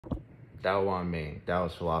Tao Yuanming,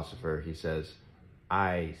 Taoist philosopher, he says,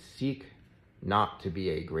 I seek not to be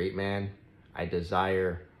a great man, I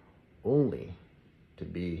desire only to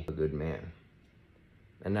be a good man.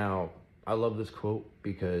 And now, I love this quote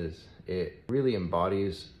because it really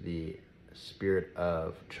embodies the spirit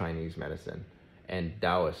of Chinese medicine and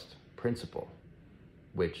Taoist principle,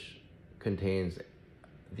 which contains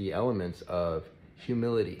the elements of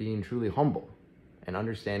humility, being truly humble, and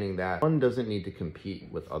understanding that one doesn't need to compete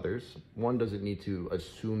with others. One doesn't need to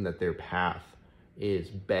assume that their path is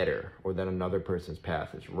better or that another person's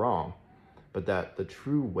path is wrong, but that the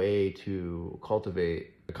true way to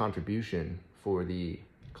cultivate a contribution for the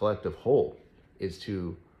collective whole is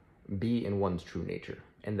to be in one's true nature.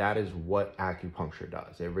 And that is what acupuncture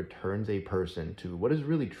does. It returns a person to what is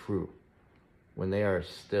really true when they are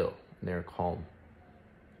still and they're calm.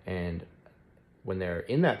 And when they're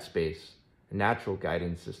in that space, a natural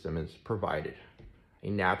guidance system is provided. A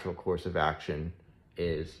natural course of action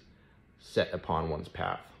is set upon one's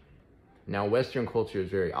path. Now, Western culture is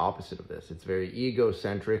very opposite of this. It's very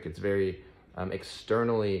egocentric. It's very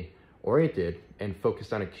externally oriented and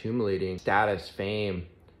focused on accumulating status, fame,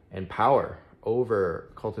 and power over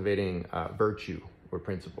cultivating virtue or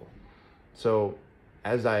principle. So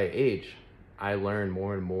as I age, I learn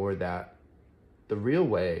more and more that the real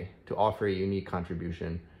way to offer a unique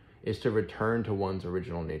contribution is to return to one's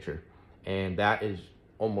original nature. And that is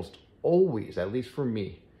almost always, at least for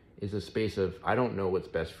me, is a space of, I don't know what's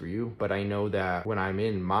best for you, but I know that when I'm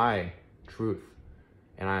in my truth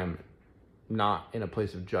and I'm not in a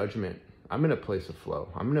place of judgment, I'm in a place of flow,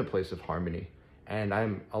 I'm in a place of harmony, and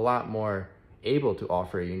I'm a lot more able to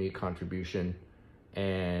offer a unique contribution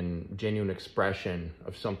and genuine expression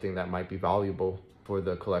of something that might be valuable for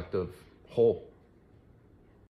the collective whole.